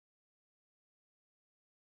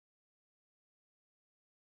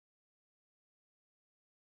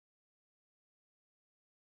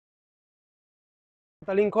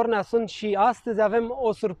Alin Cornea sunt și astăzi avem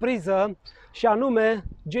o surpriză și anume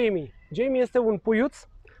Jamie. Jamie este un puiuț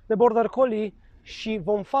de border collie și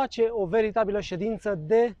vom face o veritabilă ședință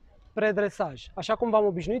de predresaj. Așa cum v-am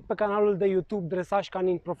obișnuit pe canalul de YouTube Dresaj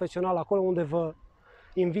Canin Profesional, acolo unde vă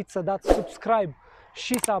invit să dați subscribe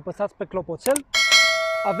și să apăsați pe clopoțel.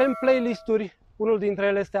 Avem playlisturi, unul dintre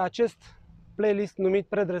ele este acest playlist numit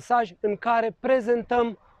predresaj, în care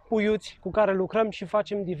prezentăm puiuți cu care lucrăm și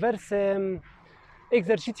facem diverse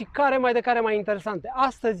exerciții care mai interesante.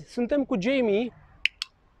 Astăzi suntem cu Jamie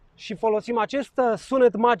și folosim acest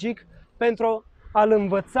sunet magic pentru a-l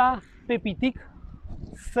învăța pe pitic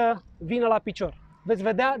să vină la picior. Veți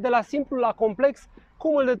vedea de la simplu la complex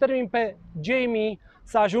cum îl determin pe Jamie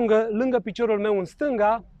să ajungă lângă piciorul meu în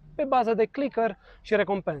stânga pe bază de clicker și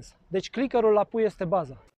recompensă. Deci clickerul la pui este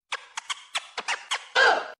baza.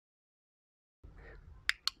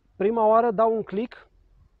 Prima oară dau un click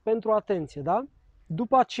pentru atenție, da?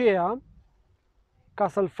 După aceea, ca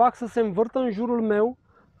să-l fac să se învârtă în jurul meu,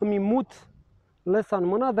 îmi mut lesa în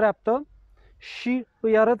mâna dreaptă și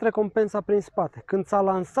îi arăt recompensa prin spate. Când s-a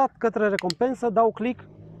lansat către recompensă, dau click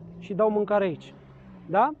și dau mâncare aici.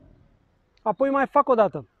 Da? Apoi mai fac o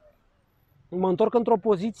dată. Mă întorc într-o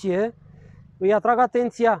poziție, îi atrag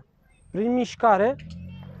atenția prin mișcare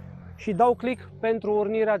și dau click pentru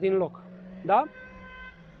urnirea din loc. Da?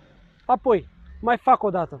 Apoi mai fac o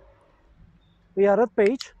dată. Îi arăt pe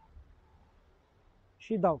aici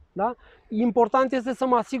și dau. Da? Important este să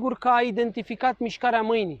mă asigur că a identificat mișcarea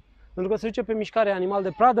mâinii. Pentru că se duce pe mișcare animal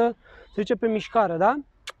de pradă, se duce pe mișcare, da?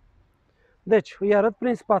 Deci, îi arăt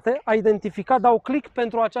prin spate, a identificat, dau click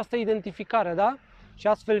pentru această identificare, da? Și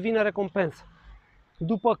astfel vine recompensă.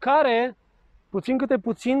 După care, puțin câte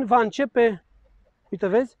puțin, va începe, uite,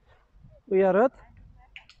 vezi? Îi arăt,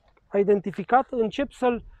 a identificat, încep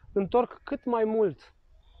să-l întorc cât mai mult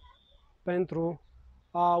pentru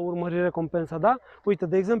a urmări recompensa, da? Uite,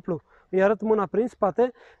 de exemplu, îi arăt mâna prin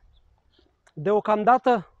spate,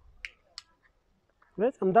 deocamdată,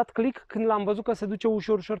 vezi? Am dat click când l-am văzut că se duce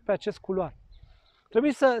ușor pe acest culoar.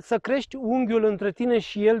 Trebuie să crești unghiul între tine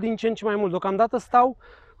și el din ce în ce mai mult. Deocamdată stau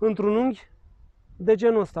într-un unghi de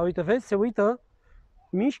genul ăsta. Uite, vezi? Se uită,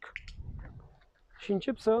 mișc și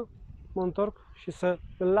încep să mă întorc și să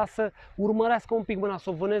îl las să urmărească un pic mâna, să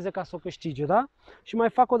o vâneze ca să o câștige, da? Și mai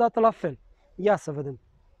fac o dată la fel. Ia să vedem.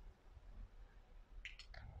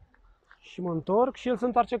 Și mă întorc și el se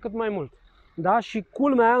întoarce cât mai mult. Da? Și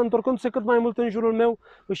culmea, întorcându-se cât mai mult în jurul meu,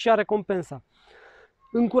 își ia recompensa.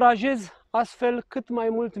 Încurajez astfel cât mai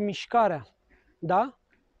mult mișcarea, da?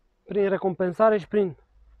 Prin recompensare și prin...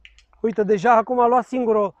 Uite, deja acum a luat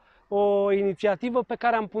singur o inițiativă pe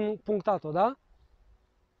care am punctat-o, da?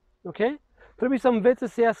 Ok? Trebuie să învețe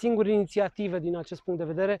să ia singur inițiative din acest punct de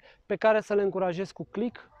vedere, pe care să le încurajez cu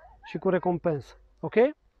click și cu recompensă. Ok?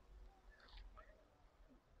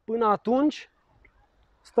 Până atunci,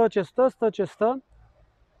 stă ce stă, stă ce stă,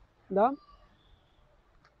 da?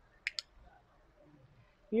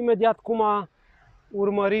 Imediat cum a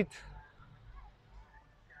urmărit,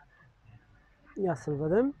 ia să-l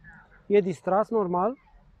vedem, e distras, normal.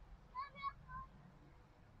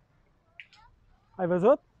 Ai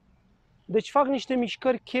văzut? Deci fac niște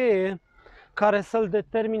mișcări cheie care să-l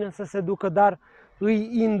determine să se ducă, dar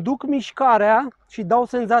îi induc mișcarea și dau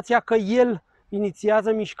senzația că el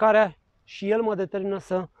inițiază mișcarea și el mă determină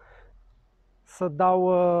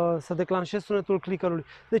să declanșez sunetul clickerului.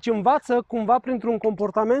 Deci învață cumva printr-un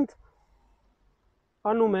comportament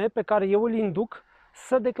anume pe care eu îl induc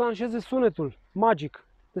să declanșeze sunetul magic.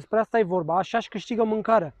 Despre asta e vorba, așa își câștigă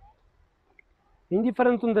mâncarea.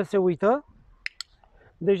 Indiferent unde se uită,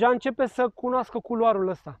 deja începe să cunoască culoarul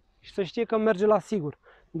ăsta și să știe că merge la sigur.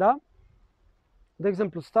 Da? De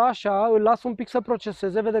exemplu, stă așa, îl las un pic să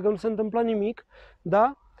proceseze, vede că nu se întâmplă nimic,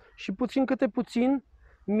 da? Și puțin câte puțin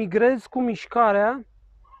migrez cu mișcarea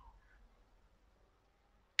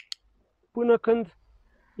până când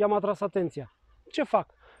i-am atras atenția. Ce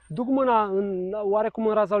fac? Duc mâna oarecum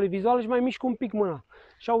în raza lui vizuală și mai mișc un pic mâna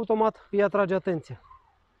și automat îi atrage atenția.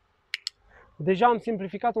 Deja am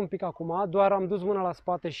simplificat un pic acum, doar am dus mâna la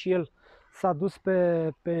spate și el s-a dus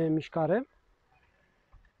pe mișcare.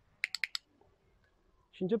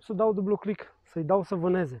 Și încep să dau dublu click, să-i dau să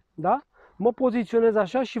vâneze, da? Mă poziționez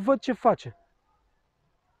așa și văd ce face.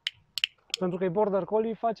 Pentru că e border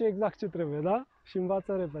collie, face exact ce trebuie, da? Și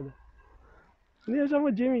învață repede. Nu e așa, mă,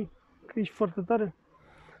 Jamie? Că ești foarte tare.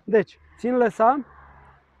 Deci, țin lesa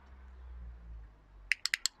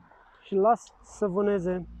și las să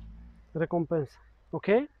vâneze recompensa. Ok?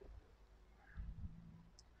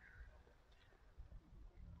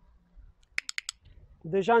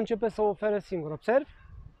 Deja începe să o ofere singur. Observi?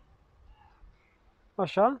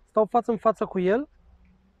 așa, stau față în față cu el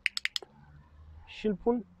și îl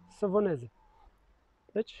pun să vâneze.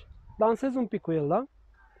 Deci, dansez un pic cu el, da?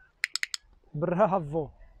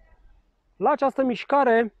 Bravo! La această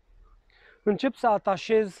mișcare încep să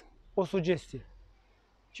atașez o sugestie.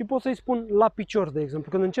 Și pot să-i spun la picior, de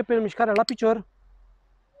exemplu. Când începe mișcarea la picior,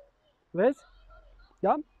 vezi?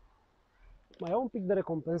 Da? Mai iau un pic de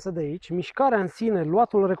recompensă de aici. Mișcarea în sine,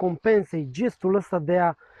 luatul recompensei, gestul ăsta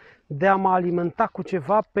de a mă alimenta cu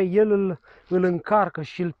ceva, pe el îl încarcă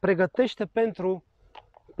și îl pregătește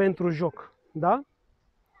pentru joc. Da?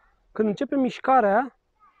 Când începe mișcarea,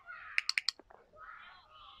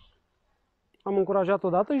 am încurajat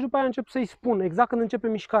odată și după aia încep să-i spun, exact când începe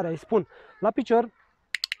mișcarea, îi spun la picior,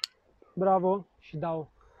 bravo, și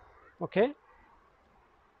dau, ok?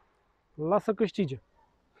 Lasă câștige.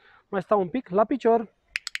 Mai stau un pic, la picior,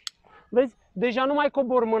 vezi? Deja nu mai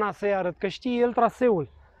cobor mâna să-i arăt, că știe el traseul,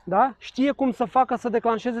 da? Știe cum să facă să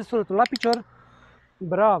declanșeze sunetul, la picior,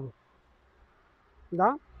 bravo,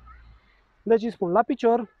 da? Deci îi spun la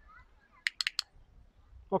picior,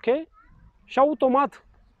 ok? Și automat,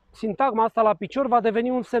 sintagma asta la picior va deveni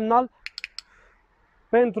un semnal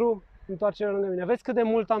pentru întoarcerea lângă mine. Vezi cât de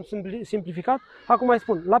mult am simplificat? Acum mai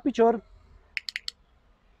spun, la picior.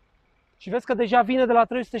 Și vezi că deja vine de la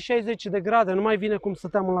 360 de grade, nu mai vine cum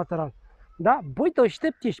stăteam în lateral. Da? Băi, te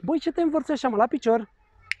aștept ești. Băi, ce te învârți așa, mă? La picior.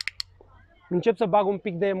 Încep să bag un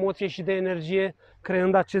pic de emoție și de energie,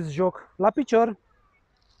 creând acest joc. La picior.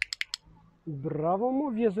 Bravo,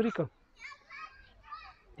 mă, viezurică.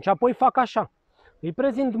 Și apoi fac așa. Îi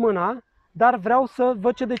prezint mâna, dar vreau să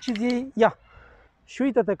văd ce decizie ia. Și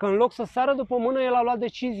uite-te că în loc să sară după mână, el a luat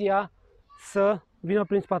decizia să vină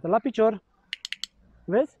prin spate. La picior.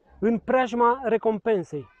 Vezi? În preajma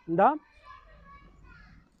recompensei. Da?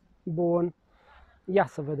 Bun. Ia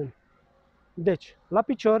să vedem. Deci, la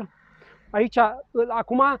picior. Aici,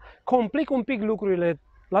 acum complic un pic lucrurile.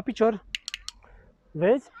 La picior.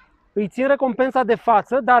 Vezi? Îi țin recompensa de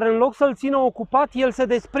față, dar în loc să-l țină ocupat, el se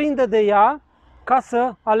desprinde de ea ca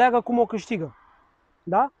să aleagă cum o câștigă.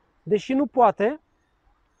 Da? Deși nu poate,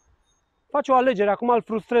 face o alegere. Acum îl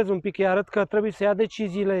frustrez un pic, îi arăt că trebuie să ia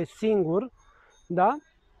deciziile singur. Da?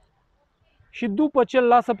 Și după ce îl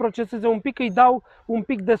las să proceseze un pic, îi dau un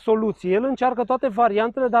pic de soluție. El încearcă toate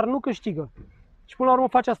variantele, dar nu câștigă. Și până la urmă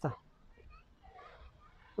face asta.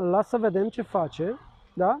 Îl las să vedem ce face.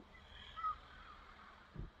 Da?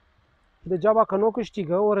 Degeaba că nu o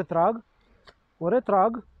câștigă, o retrag. O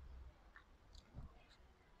retrag.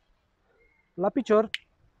 La picior.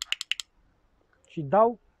 Și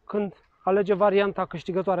dau când alege varianta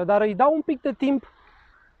câștigătoare. Dar îi dau un pic de timp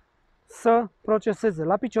să proceseze.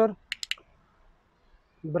 La picior.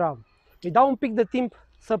 Bravo. Îi dau un pic de timp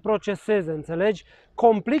să proceseze, înțelegi?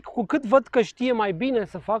 Complic, cu cât văd că știe mai bine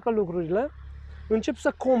să facă lucrurile, încep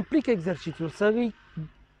să complic exercițiul, să îi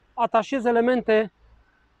atașez elemente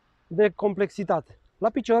de complexitate. La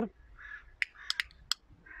picior.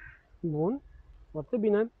 Bun. Foarte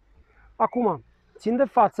bine. Acum, țin de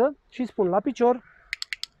față și spun la picior.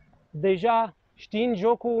 Deja știind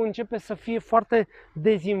jocul, începe să fie foarte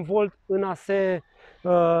dezvolt în a se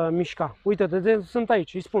mișca. Uite-te, sunt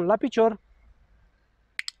aici. Îi spun la picior.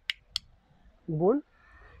 Bun.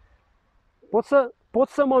 Pot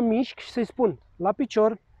să mă mișc și să-i spun la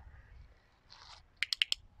picior.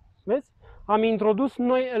 Vezi? Am introdus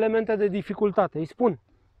noi elemente de dificultate. Îi spun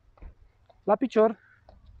la picior.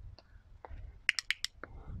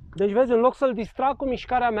 Deci vezi, în loc să-l distrag cu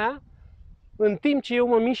mișcarea mea, în timp ce eu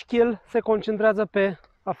mă mișc, el se concentrează pe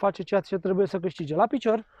a face ceea ce trebuie să câștige. La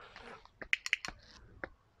picior.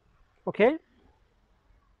 Ok?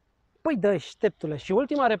 Păi dă, așteptule. Și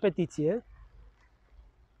ultima repetiție,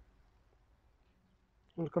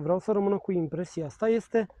 pentru că vreau să rămână cu impresia asta,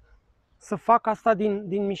 este să fac asta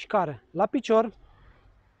din mișcare. La picior.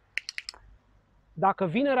 Dacă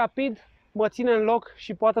vine rapid, mă ține în loc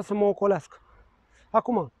și poate să mă ocolească.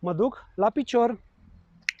 Acum, mă duc la picior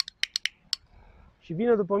și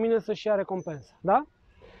vine după mine să-și ia recompensă. Da?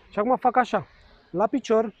 Și acum fac așa. La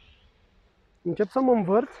picior. Încep să mă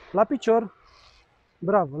învârt. La picior.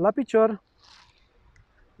 Bravo. La picior.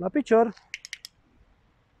 La picior. Îți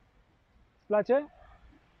place?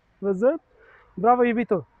 Văzut? Bravo,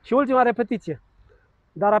 iubitul. Și ultima repetiție.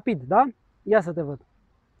 Dar rapid, da? Ia să te văd.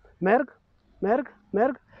 Merg. Merg.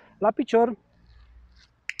 Merg. La picior.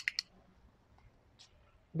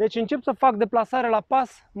 Deci încep să fac deplasare la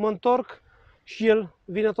pas, mă întorc și el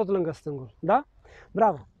vine tot lângă stângul. Da?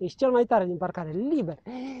 Bravo! Ești cel mai tare din parcare. Liber!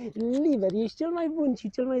 Liber! Ești cel mai bun și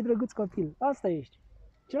cel mai drăguț copil. Asta ești.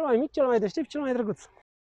 Cel mai mic, cel mai deștept, cel mai drăguț.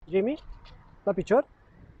 Jamie? La picior.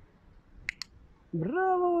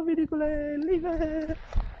 Bravo, vinicule, live!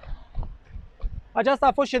 Aceasta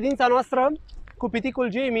a fost ședința noastră cu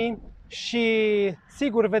piticul Jamie și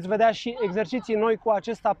sigur veți vedea și exerciții noi cu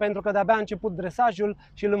acesta, pentru că de-abia a început dresajul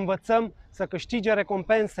și îl învățăm să câștige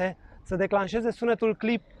recompense, să declanșeze sunetul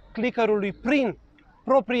clickerului prin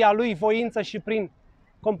propria lui voință și prin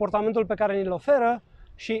comportamentul pe care ni-l oferă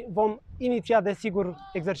și vom iniția desigur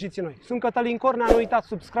exerciții noi. Sunt Cătălin Cornea, nu uitați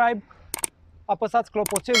subscribe, apăsați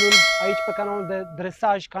clopoțelul aici pe canalul de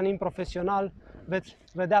dresaj canin profesional, veți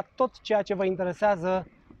vedea tot ceea ce vă interesează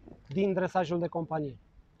din dresajul de companie.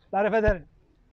 La revedere!